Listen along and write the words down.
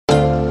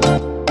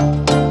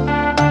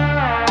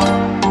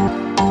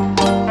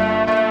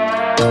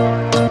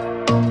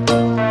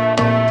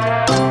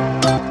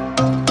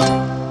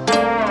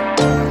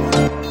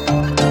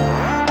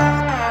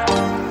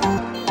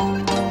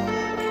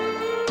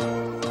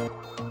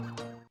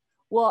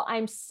Well,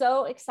 I'm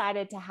so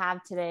excited to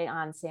have today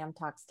on Sam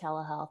Talks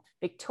Telehealth,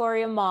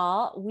 Victoria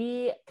Mall.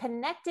 We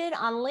connected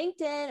on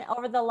LinkedIn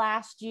over the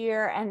last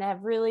year and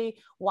have really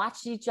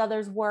watched each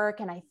other's work.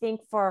 And I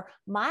think for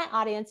my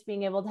audience,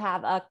 being able to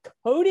have a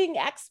coding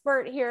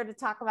expert here to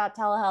talk about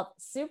telehealth,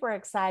 super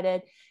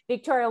excited.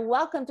 Victoria,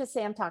 welcome to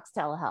Sam Talks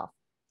Telehealth.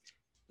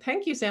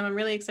 Thank you, Sam. I'm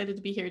really excited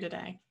to be here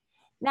today.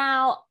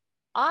 Now,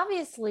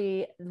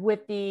 obviously,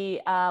 with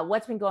the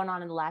what's been going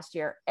on in the last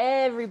year,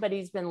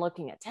 everybody's been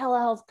looking at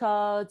telehealth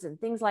codes and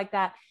things like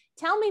that.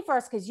 Tell me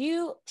first, because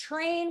you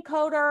train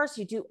coders,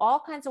 you do all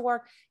kinds of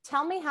work.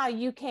 Tell me how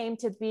you came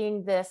to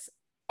being this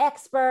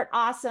expert,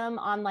 awesome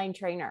online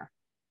trainer.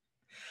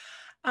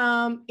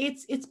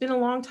 It's been a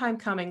long time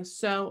coming.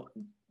 So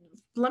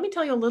let me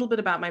tell you a little bit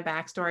about my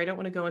backstory. I don't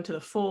want to go into the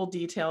full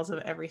details of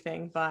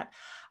everything, but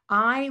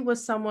I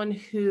was someone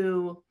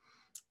who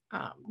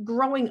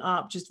growing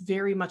up, just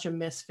very much a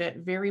misfit,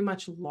 very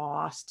much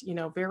lost,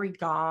 very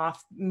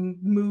goth,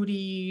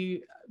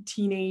 moody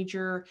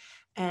teenager,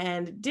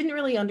 and didn't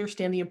really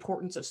understand the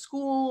importance of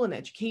school and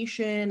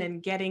education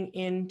and getting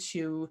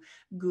into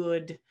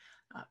good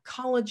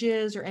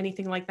colleges or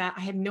anything like that.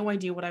 I had no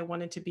idea what I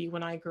wanted to be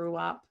when I grew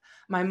up.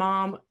 My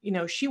mom,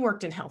 she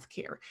worked in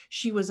healthcare.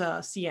 She was a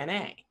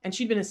CNA, and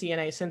she'd been a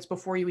CNA since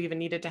before you even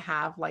needed to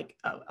have like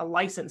a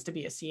license to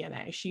be a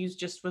CNA. She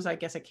just was, I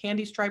guess, a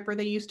candy striper,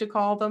 they used to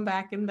call them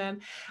back in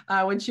then.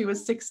 When she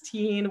was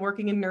 16,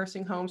 working in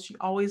nursing homes, she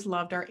always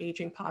loved our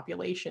aging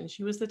population.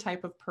 She was the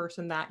type of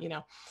person that,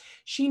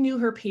 she knew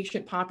her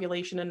patient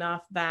population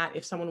enough that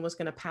if someone was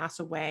going to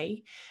pass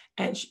away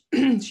and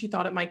she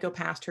thought it might go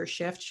past her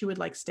shift, she would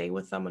like stay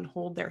with them and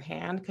hold their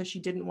hand because she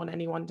didn't want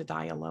anyone to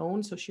die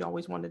alone. So she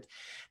always wanted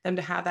them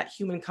to have that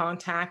human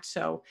contact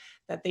so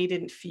that they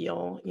didn't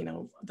feel,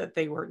 that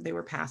they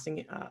were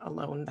passing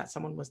alone, that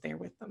someone was there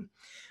with them.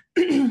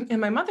 And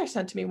my mother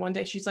said to me one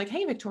day, she's like,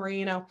 "Hey,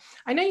 Victoria,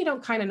 I know you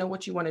don't kind of know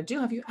what you want to do.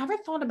 Have you ever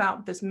thought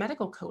about this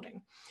medical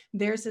coding?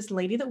 There's this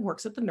lady that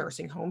works at the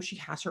nursing home. She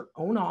has her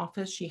own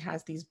office. She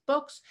has these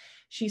books.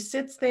 She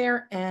sits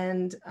there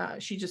and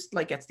she just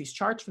like gets these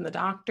charts from the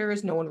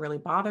doctors. No one really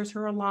bothers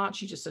her a lot.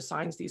 She just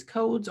assigns these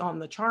codes on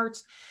the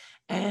charts.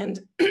 And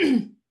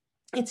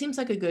it seems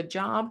like a good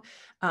job.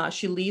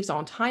 She leaves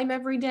on time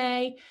every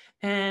day.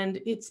 And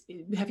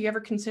have you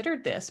ever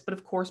considered this?" But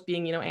of course,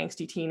 being,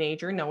 angsty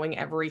teenager, knowing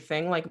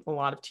everything like a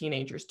lot of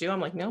teenagers do, I'm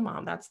like, "No,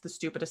 Mom, that's the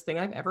stupidest thing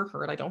I've ever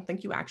heard. I don't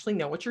think you actually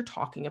know what you're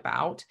talking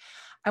about."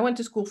 I went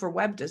to school for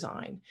web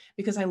design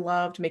because I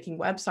loved making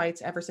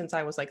websites ever since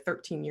I was like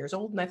 13 years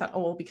old. And I thought,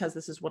 oh, well, because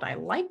this is what I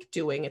like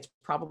doing, it's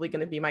probably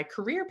going to be my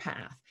career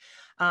path.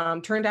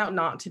 Turned out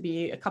not to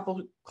be. A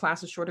couple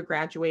classes short of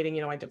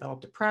graduating, I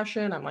developed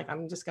depression. I'm like,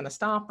 I'm just going to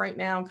stop right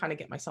now and kind of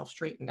get myself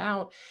straightened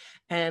out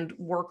and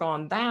work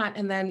on that.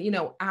 And then,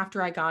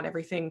 after I got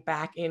everything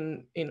back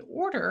in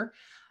order,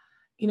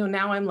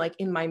 now I'm like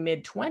in my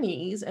mid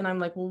 20s and I'm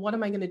like, well, what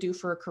am I going to do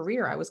for a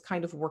career? I was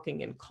kind of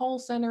working in call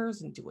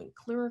centers and doing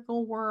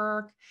clerical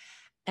work.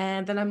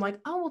 And then I'm like,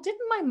 oh, well,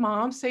 didn't my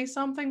mom say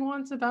something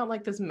once about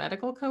like this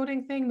medical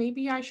coding thing?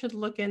 Maybe I should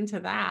look into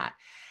that.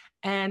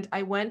 And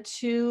I went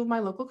to my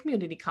local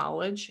community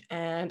college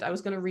and I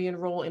was going to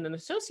re-enroll in an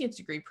associate's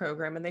degree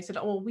program. And they said,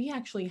 oh, well, we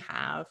actually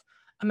have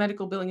a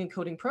medical billing and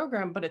coding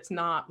program, but it's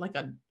not like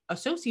an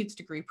associate's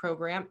degree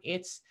program.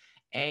 It's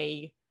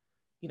a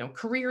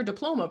career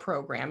diploma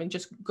program, and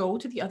just go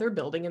to the other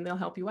building and they'll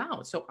help you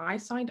out. So I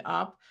signed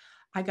up.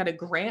 I got a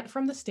grant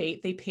from the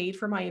state. They paid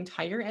for my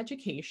entire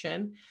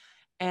education.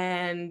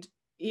 And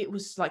it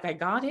was like, I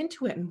got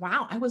into it and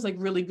wow, I was like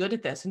really good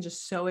at this and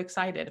just so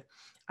excited.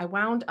 I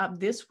wound up,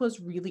 this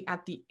was really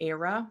at the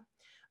era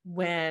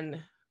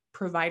when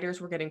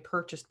providers were getting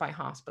purchased by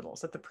hospitals,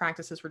 that the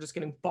practices were just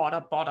getting bought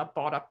up.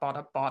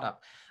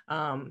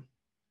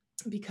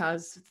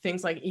 Because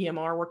things like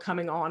EMR were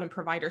coming on and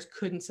providers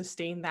couldn't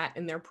sustain that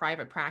in their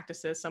private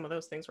practices. Some of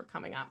those things were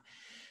coming up.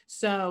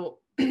 So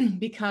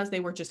because they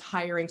were just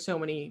hiring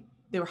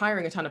they were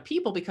hiring a ton of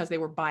people because they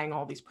were buying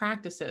all these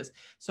practices.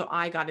 So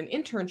I got an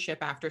internship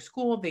after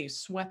school. They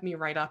swept me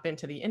right up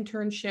into the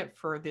internship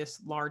for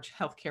this large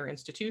healthcare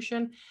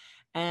institution.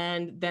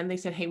 And then they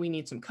said, hey, we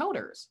need some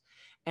coders.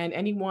 And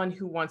anyone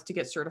who wants to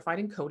get certified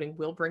in coding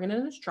will bring in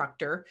an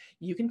instructor.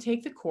 You can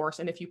take the course,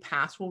 and if you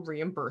pass, we'll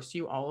reimburse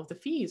you all of the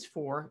fees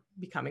for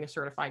becoming a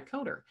certified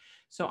coder.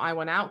 So I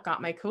went out,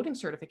 got my coding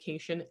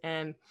certification,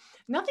 and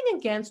nothing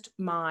against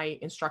my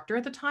instructor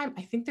at the time.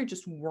 I think there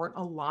just weren't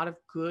a lot of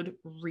good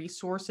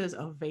resources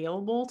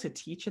available to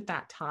teach at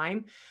that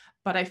time.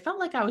 But I felt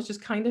like I was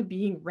just kind of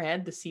being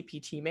read the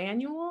CPT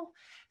manual.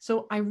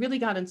 So I really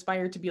got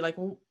inspired to be like,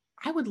 well,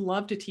 I would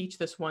love to teach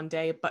this one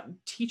day, but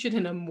teach it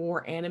in a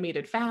more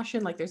animated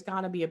fashion. Like there's got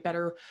to be a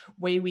better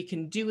way we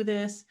can do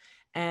this.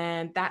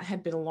 And that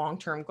had been a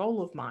long-term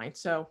goal of mine.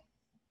 So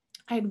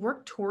I had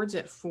worked towards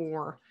it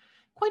for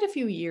quite a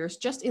few years,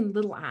 just in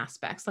little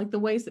aspects, like the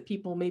ways that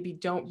people maybe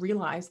don't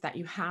realize that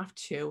you have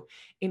to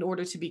in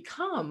order to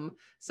become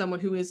someone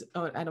who is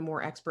at a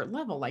more expert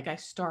level. Like I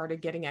started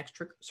getting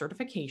extra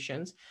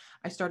certifications.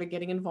 I started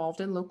getting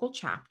involved in local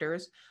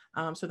chapters.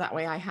 So that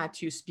way I had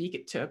to speak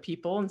it to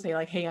people and say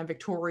like, hey, I'm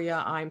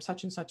Victoria. I'm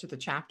such and such at the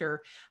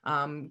chapter.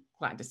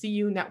 Glad to see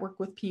you, network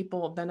with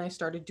people. Then I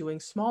started doing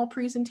small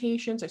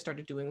presentations. I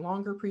started doing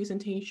longer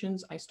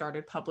presentations. I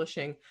started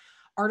publishing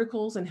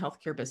articles in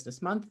Healthcare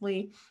Business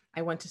Monthly.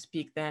 I went to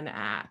speak then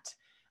at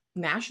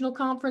national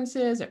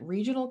conferences, at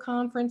regional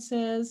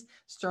conferences,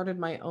 started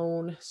my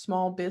own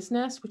small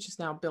business, which is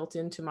now built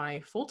into my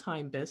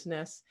full-time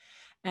business,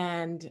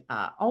 and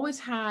always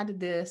had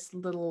this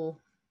little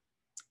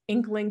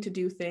inkling to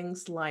do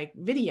things like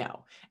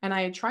video. And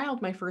I had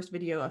trialed my first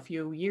video a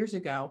few years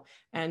ago,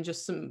 and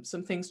just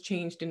some things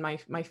changed in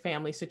my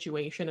family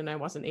situation, and I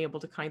wasn't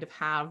able to kind of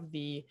have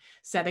the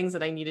settings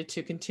that I needed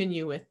to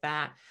continue with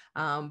that.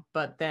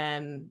 But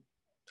then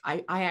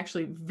I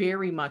actually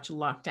very much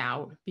lucked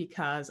out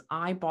because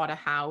I bought a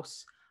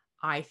house,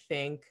 I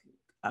think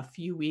a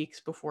few weeks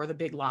before the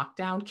big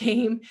lockdown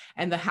came,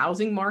 and the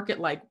housing market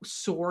like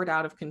soared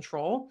out of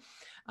control.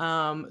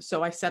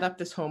 So I set up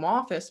this home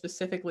office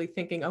specifically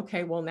thinking,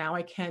 okay, well, now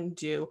I can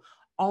do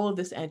all of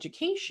this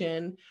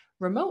education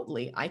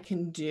remotely. I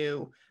can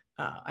do,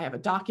 I have a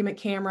document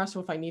camera. So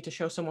if I need to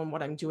show someone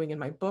what I'm doing in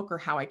my book or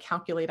how I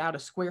calculate out a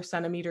square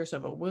centimeters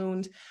of a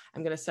wound,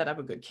 I'm going to set up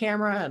a good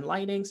camera and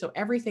lighting. So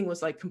everything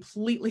was like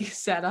completely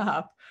set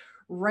up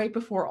right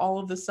before all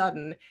of a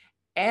sudden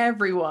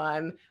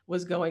everyone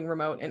was going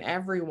remote, and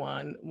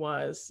everyone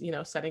was,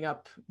 setting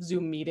up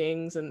Zoom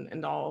meetings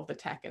and all of the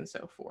tech and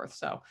so forth.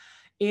 So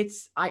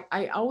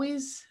I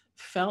always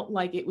felt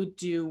like it would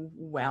do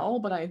well,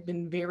 but I've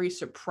been very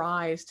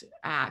surprised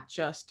at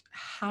just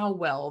how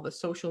well the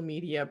social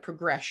media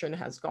progression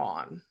has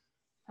gone.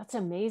 That's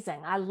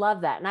amazing. I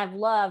love that. And I've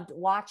loved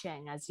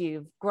watching as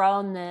you've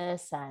grown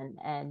this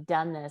and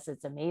done this.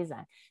 It's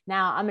amazing.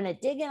 Now I'm going to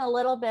dig in a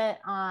little bit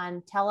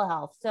on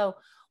telehealth. So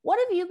what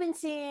have you been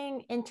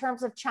seeing in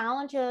terms of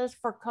challenges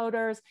for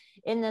coders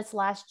in this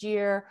last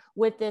year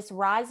with this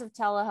rise of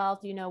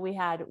telehealth? We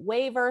had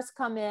waivers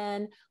come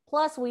in,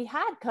 plus we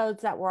had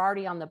codes that were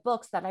already on the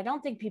books that I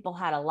don't think people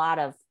had a lot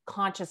of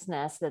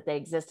consciousness that they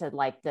existed,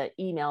 like the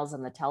emails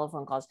and the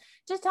telephone calls.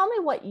 Just tell me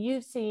what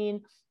you've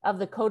seen of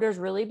the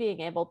coders really being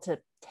able to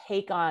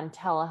take on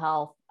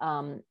telehealth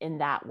in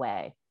that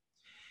way.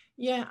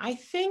 Yeah, I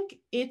think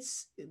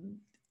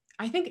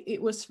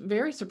it was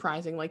very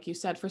surprising, like you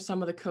said, for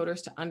some of the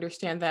coders to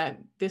understand that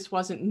this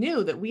wasn't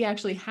new, that we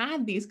actually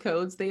had these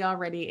codes, they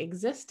already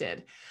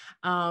existed.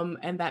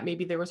 And that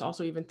maybe there was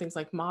also even things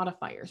like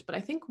modifiers. But I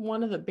think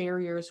one of the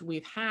barriers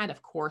we've had,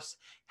 of course,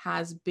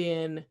 has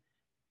been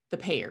the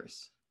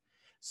payers.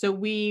 So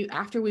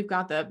after we've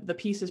got the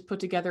pieces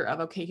put together of,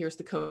 okay, here's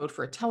the code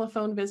for a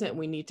telephone visit, and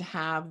we need to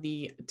have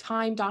the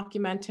time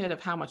documented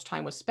of how much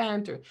time was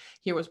spent, or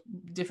here was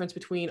difference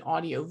between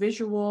audio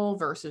visual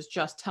versus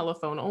just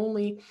telephone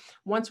only.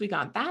 Once we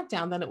got that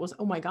down, then it was,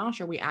 oh my gosh,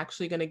 are we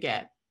actually going to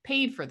get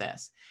paid for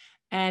this?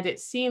 And it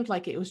seemed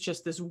like it was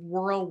just this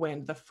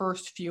whirlwind the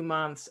first few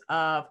months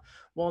of,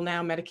 well,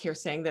 now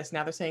Medicare's saying this,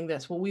 now they're saying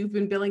this. Well, we've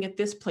been billing at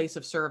this place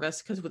of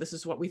service because this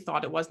is what we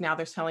thought it was. Now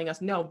they're telling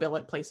us, no, bill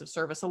at place of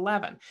service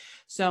 11.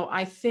 So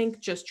I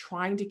think just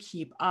trying to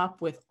keep up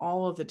with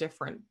all of the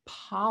different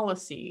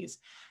policies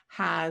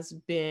has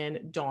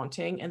been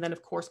daunting. And then,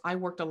 of course, I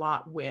worked a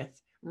lot with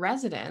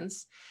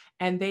residents,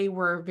 and they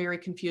were very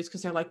confused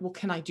because they're like, well,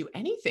 can I do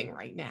anything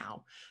right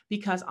now?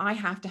 Because I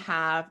have to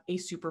have a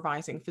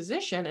supervising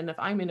physician. And if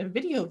I'm in a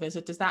video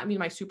visit, does that mean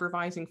my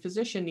supervising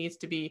physician needs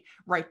to be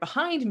right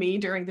behind me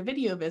during the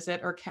video visit?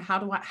 Or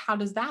how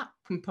does that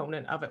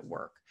component of it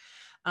work?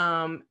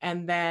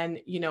 And then,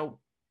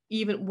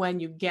 even when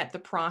you get the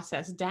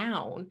process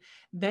down,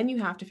 then you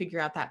have to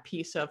figure out that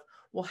piece of,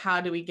 well,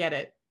 how do we get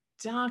it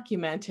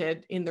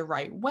documented in the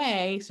right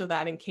way so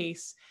that in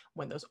case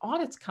when those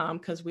audits come,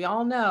 because we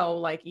all know,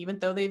 like, even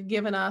though they've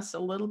given us a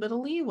little bit of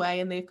leeway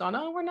and they've gone,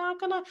 oh, we're not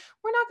gonna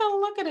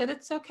look at it,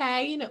 it's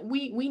okay,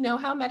 we know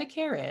how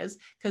Medicare is,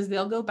 because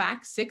they'll go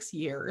back 6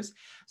 years,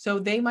 so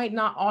they might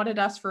not audit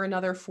us for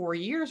another 4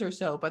 years or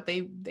so, but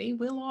they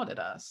will audit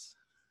us.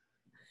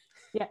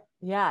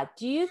 Yeah.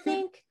 Do you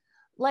think,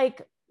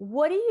 like,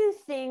 what do you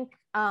think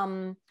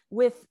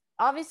with,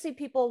 obviously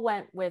people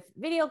went with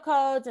video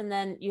codes, and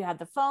then you had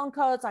the phone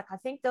codes. Like, I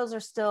think those are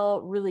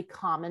still really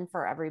common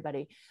for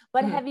everybody.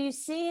 But have you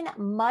seen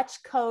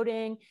much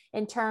coding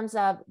in terms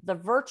of the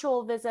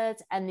virtual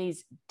visits and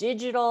these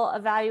digital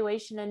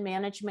evaluation and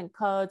management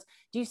codes?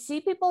 Do you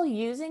see people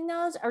using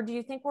those, or do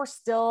you think we're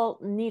still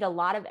need a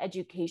lot of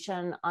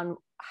education on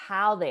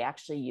how they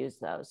actually use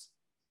those?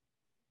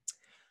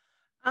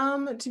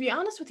 To be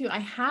honest with you, I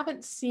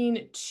haven't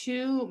seen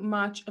too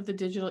much of the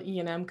digital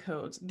E&M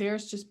codes.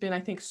 There's just been, I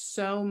think,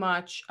 so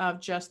much of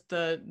just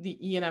the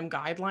E&M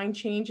guideline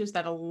changes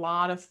that a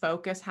lot of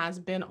focus has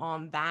been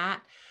on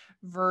that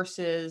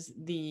versus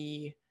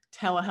the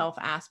telehealth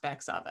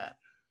aspects of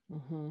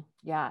it.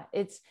 Yeah,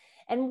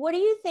 And what do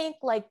you think,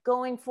 like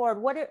going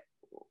forward,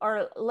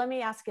 or let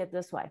me ask it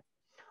this way.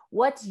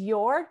 What's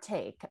your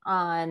take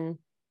on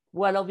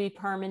what'll be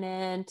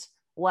permanent,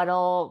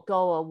 what'll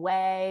go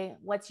away?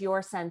 What's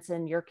your sense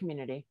in your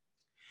community?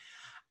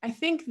 I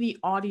think the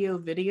audio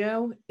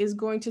video is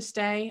going to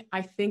stay.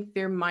 I think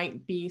there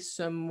might be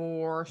some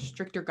more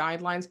stricter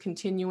guidelines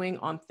continuing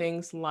on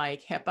things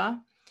like HIPAA,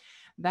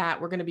 that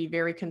we're going to be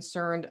very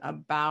concerned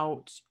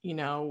about,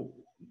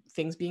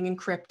 things being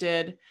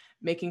encrypted,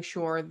 making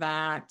sure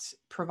that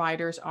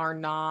providers are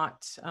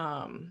not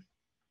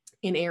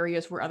in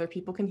areas where other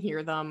people can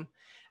hear them,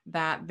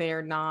 that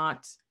they're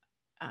not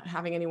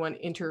having anyone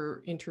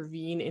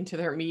intervene into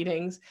their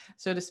meetings,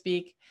 so to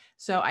speak.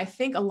 So I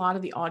think a lot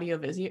of the audio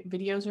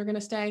videos are going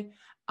to stay.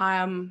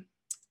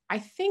 I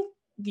think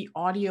the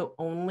audio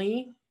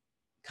only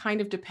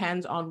kind of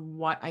depends on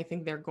what I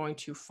think they're going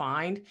to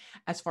find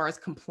as far as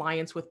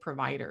compliance with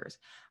providers.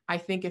 I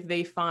think if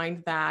they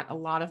find that a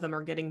lot of them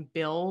are getting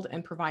billed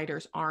and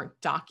providers aren't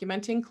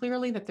documenting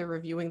clearly, that they're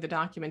reviewing the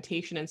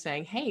documentation and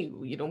saying, hey,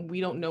 we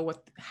don't know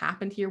what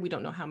happened here. We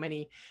don't know how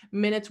many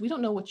minutes. We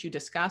don't know what you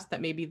discussed, that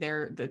maybe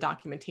the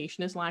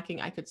documentation is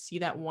lacking. I could see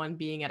that one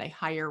being at a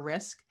higher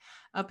risk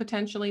of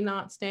potentially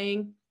not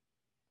staying.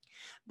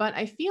 But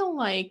I feel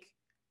like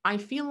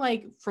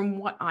from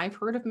what I've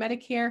heard of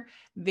Medicare,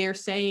 they're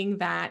saying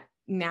that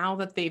now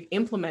that they've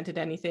implemented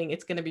anything,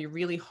 it's going to be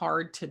really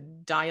hard to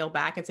dial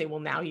back and say, well,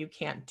 now you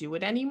can't do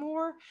it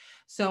anymore.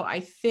 So I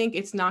think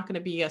it's not going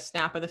to be a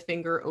snap of the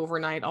finger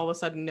overnight, all of a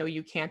sudden, no,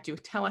 you can't do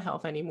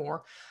telehealth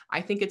anymore.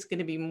 I think it's going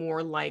to be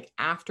more like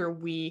after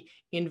we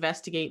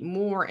investigate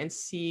more and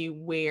see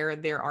where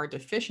there are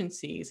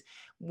deficiencies,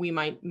 we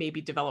might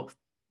maybe develop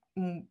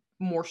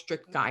more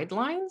strict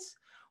guidelines,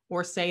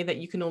 or say that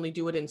you can only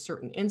do it in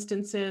certain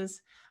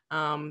instances.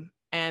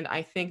 And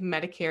I think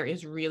Medicare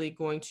is really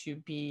going to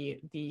be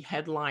the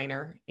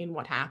headliner in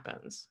what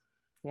happens.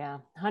 Yeah,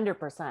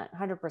 100%,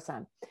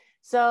 100%.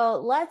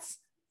 So let's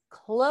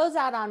close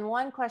out on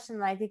one question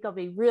that I think will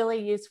be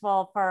really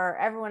useful for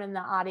everyone in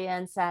the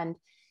audience. And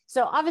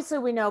so obviously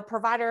we know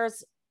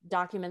providers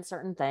document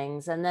certain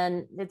things, and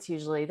then it's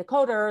usually the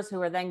coders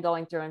who are then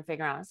going through and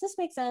figuring out, does this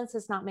make sense?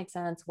 Does not make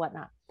sense?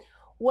 Whatnot.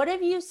 What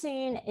have you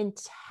seen in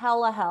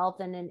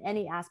telehealth and in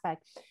any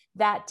aspect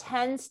that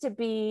tends to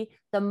be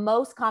the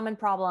most common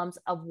problems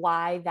of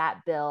why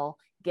that bill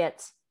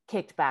gets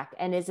kicked back?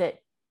 And is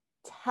it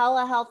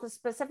telehealth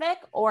specific,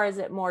 or is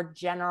it more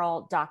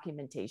general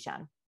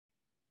documentation?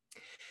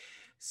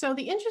 So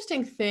the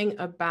interesting thing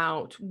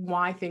about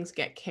why things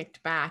get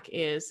kicked back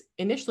is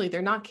initially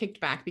they're not kicked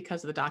back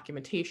because of the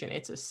documentation.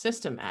 It's a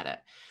system edit.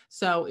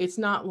 So it's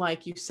not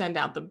like you send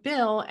out the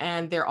bill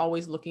and they're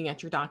always looking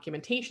at your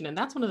documentation. And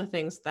that's one of the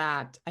things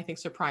that I think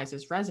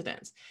surprises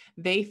residents.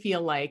 They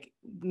feel like,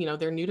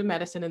 they're new to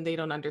medicine and they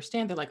don't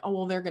understand. They're like, oh,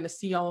 well, they're going to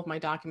see all of my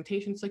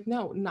documentation. It's like,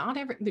 no, not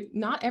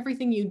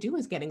everything you do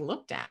is getting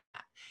looked at.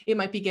 It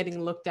might be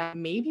getting looked at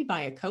maybe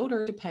by a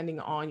coder,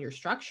 depending on your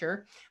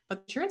structure, but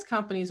the insurance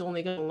company is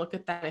only going to look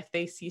at that if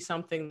they see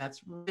something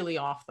that's really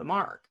off the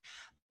mark.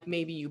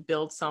 Maybe you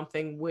build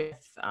something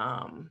with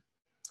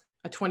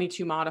a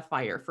 22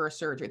 modifier for a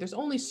surgery. There's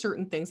only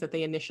certain things that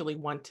they initially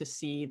want to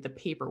see the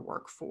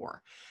paperwork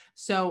for.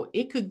 So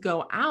it could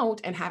go out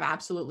and have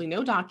absolutely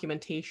no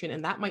documentation,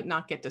 and that might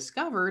not get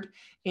discovered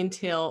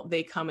until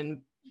they come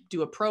and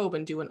do a probe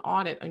and do an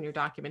audit on your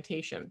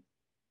documentation.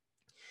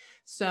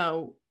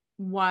 So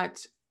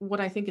what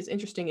I think is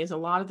interesting is a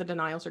lot of the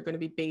denials are going to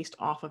be based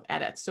off of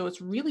edits. So it's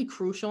really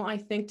crucial, I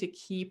think, to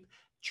keep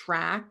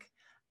track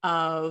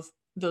of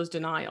those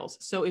denials.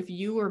 So if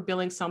you are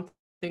billing something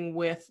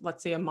with,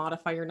 let's say, a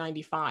modifier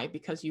 95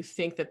 because you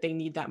think that they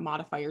need that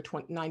modifier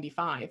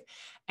 95,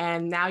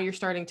 and now you're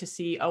starting to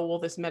see, oh, well,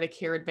 this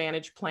Medicare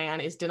Advantage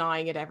plan is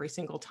denying it every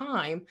single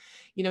time,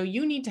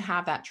 you need to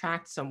have that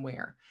tracked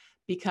somewhere.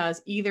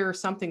 Because either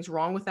something's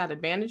wrong with that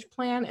Advantage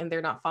plan and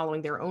they're not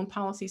following their own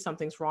policy,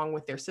 something's wrong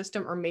with their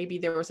system, or maybe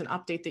there was an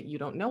update that you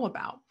don't know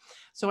about.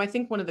 So I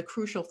think one of the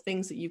crucial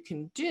things that you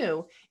can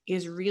do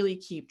is really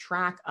keep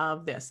track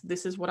of this.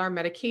 This is what our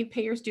Medicaid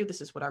payers do.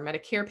 This is what our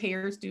Medicare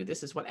payers do.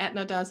 This is what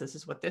Aetna does. This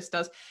is what this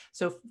does.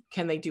 So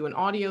can they do an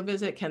audio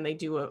visit? Can they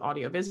do an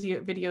audio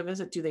video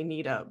visit? Do they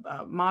need a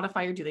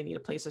modifier? Do they need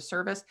a place of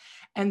service?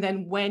 And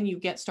then when you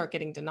start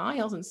getting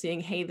denials and seeing,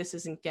 hey, this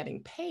isn't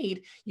getting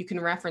paid, you can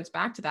reference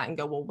back to that and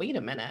go, well, wait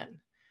a minute.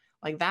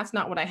 Like, that's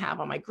not what I have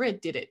on my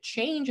grid. Did it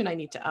change and I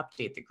need to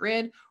update the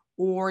grid?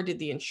 Or did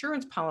the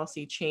insurance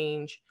policy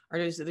change? Or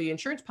is the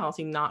insurance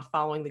policy not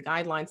following the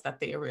guidelines that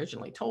they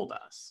originally told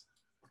us?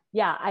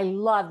 Yeah, I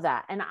love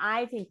that. And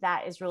I think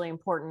that is really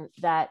important,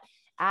 that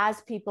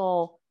as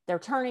people, they're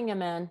turning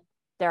them in,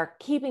 they're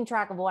keeping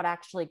track of what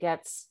actually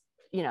gets,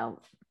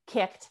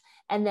 kicked,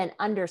 and then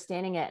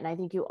understanding it. And I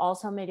think you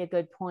also made a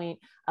good point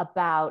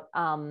about,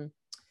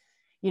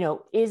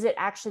 is it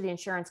actually the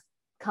insurance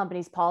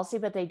company's policy,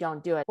 but they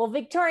don't do it. Well,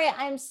 Victoria,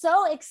 I'm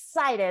so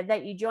excited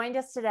that you joined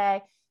us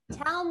today.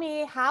 Tell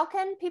me, how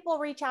can people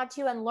reach out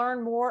to you and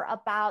learn more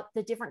about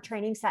the different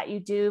trainings that you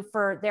do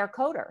for their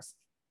coders?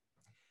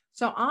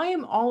 So I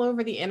am all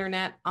over the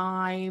internet.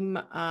 I'm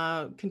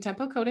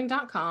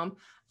contempocoding.com.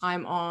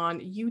 I'm on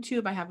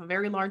YouTube. I have a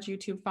very large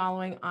YouTube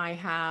following. I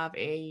have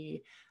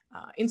a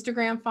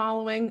Instagram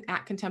following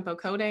at Contempo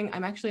Coding.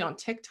 I'm actually on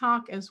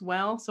TikTok as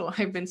well. So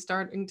I've been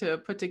starting to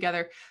put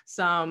together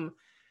some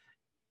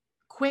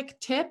quick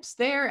tips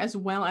there, as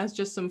well as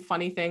just some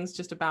funny things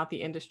just about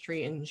the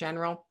industry in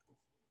general.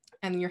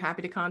 And you're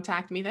happy to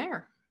contact me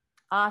there.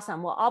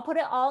 Awesome. Well, I'll put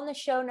it all in the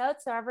show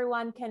notes so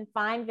everyone can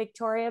find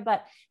Victoria.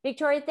 But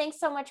Victoria, thanks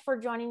so much for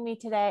joining me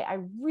today. I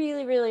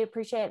really, really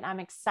appreciate it. And I'm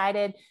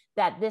excited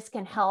that this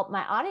can help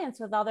my audience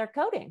with all their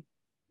coding.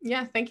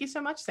 Yeah, thank you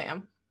so much,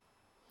 Sam.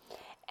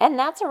 And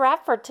that's a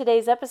wrap for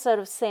today's episode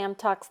of Sam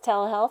Talks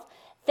Telehealth.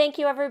 Thank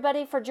you,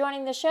 everybody, for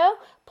joining the show.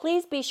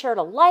 Please be sure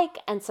to like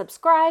and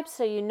subscribe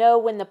so you know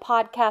when the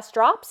podcast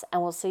drops,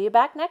 and we'll see you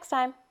back next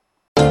time.